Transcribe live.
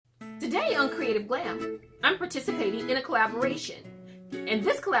Today on Creative Glam, I'm participating in a collaboration, and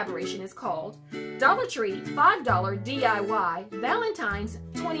this collaboration is called Dollar Tree $5 DIY Valentines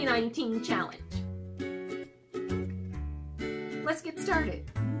 2019 Challenge. Let's get started.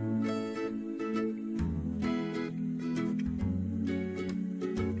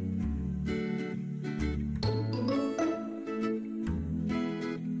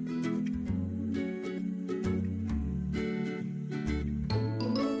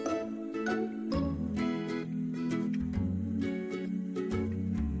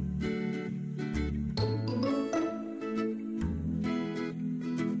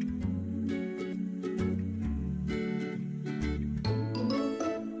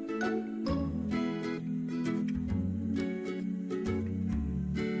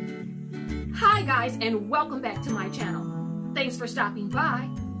 Hi guys, and welcome back to my channel. Thanks for stopping by.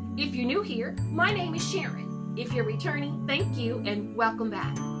 If you're new here, my name is Sharon. If you're returning, thank you and welcome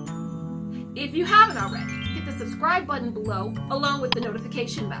back. If you haven't already, hit the subscribe button below along with the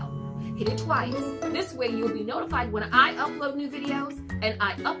notification bell. Hit it twice. This way you'll be notified when I upload new videos, and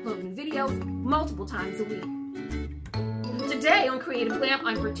I upload new videos multiple times a week. Today on Creative Glam,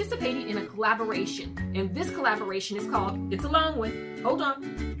 I'm participating in a collaboration, and this collaboration is called, it's a long one, hold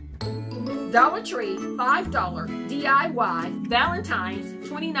on, Dollar Tree $5 DIY Valentines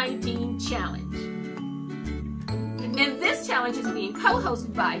 2019 Challenge. And this challenge is being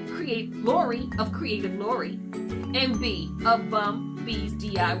co-hosted by Lori of Creative Lori and B of Bum B's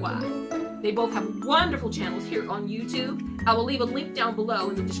DIY. They both have wonderful channels here on YouTube. I will leave a link down below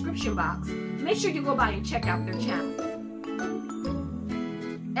in the description box. Make sure you go by and check out their channels.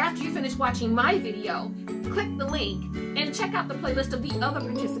 After you finish watching my video, click the link and check out the playlist of the other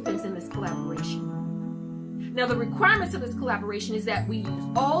participants in this collaboration. Now, the requirements of this collaboration is that we use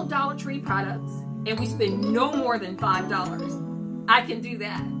all Dollar Tree products and we spend no more than $5. I can do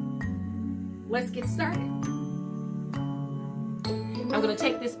that. Let's get started. I'm going to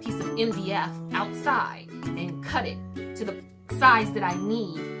take this piece of MDF outside and cut it to the size that I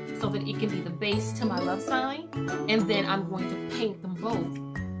need so that it can be the base to my love sign, and then I'm going to paint them both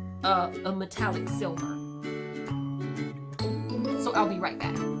a metallic silver. So I'll be right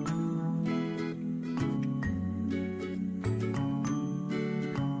back.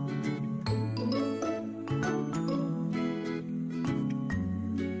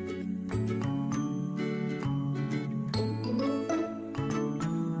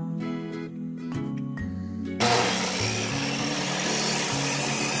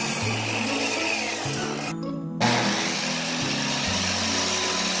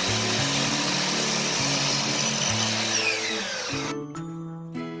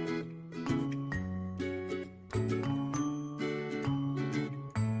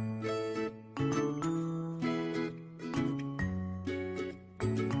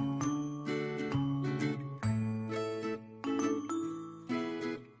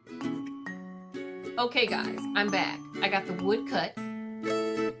 Okay guys, I'm back. I got the wood cut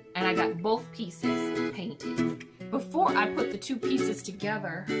and I got both pieces painted. Before I put the two pieces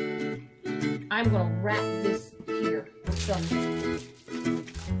together, I'm gonna wrap this here with some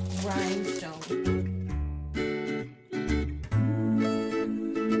rhinestone.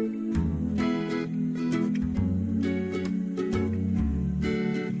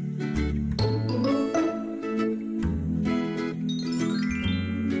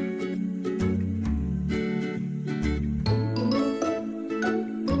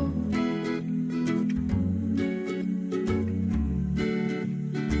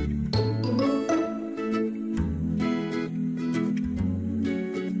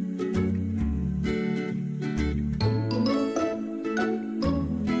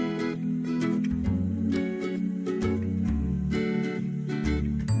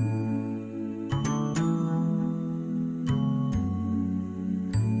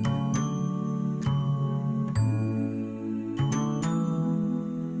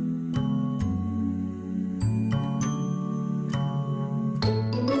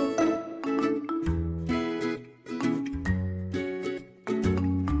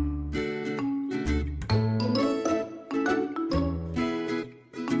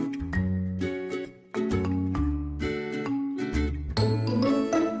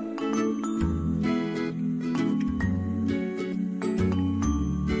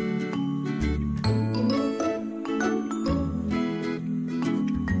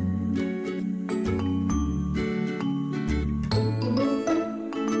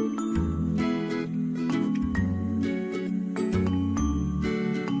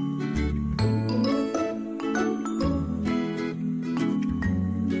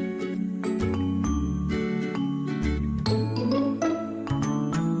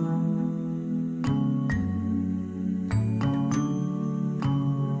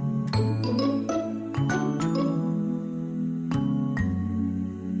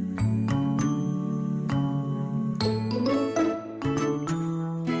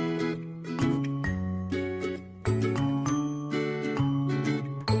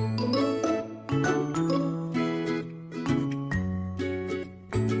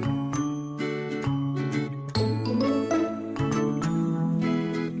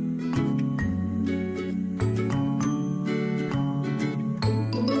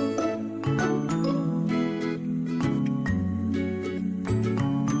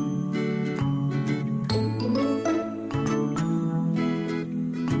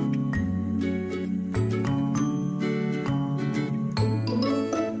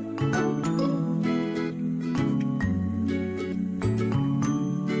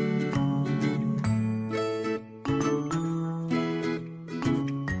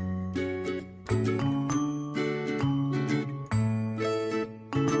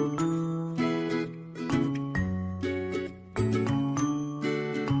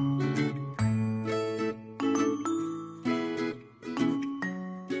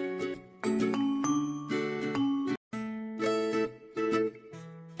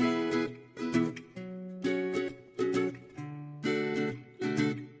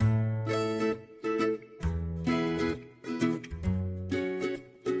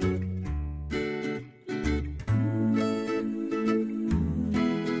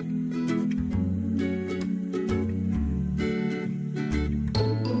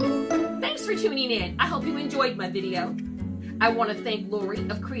 for tuning in. I hope you enjoyed my video. I want to thank Lori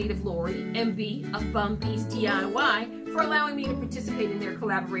of Creative Lori and B of Bum Beast DIY for allowing me to participate in their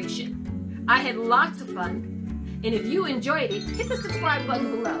collaboration. I had lots of fun, and if you enjoyed it, hit the subscribe button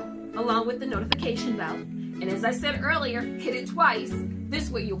below, along with the notification bell. And as I said earlier, hit it twice. This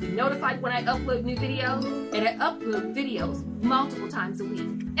way you'll be notified when I upload new videos, and I upload videos multiple times a week.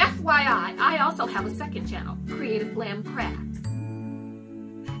 FYI, I also have a second channel, Creative Glam Crafts.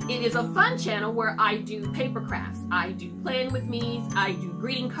 It is a fun channel where I do paper crafts. I do plan with me's, I do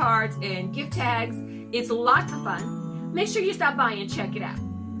greeting cards and gift tags. It's lots of fun. Make sure you stop by and check it out.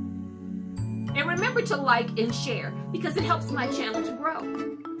 And remember to like and share because it helps my channel to grow.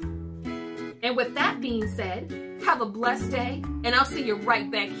 And with that being said, have a blessed day, and I'll see you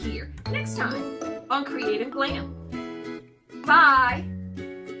right back here next time on Creative Glam. Bye!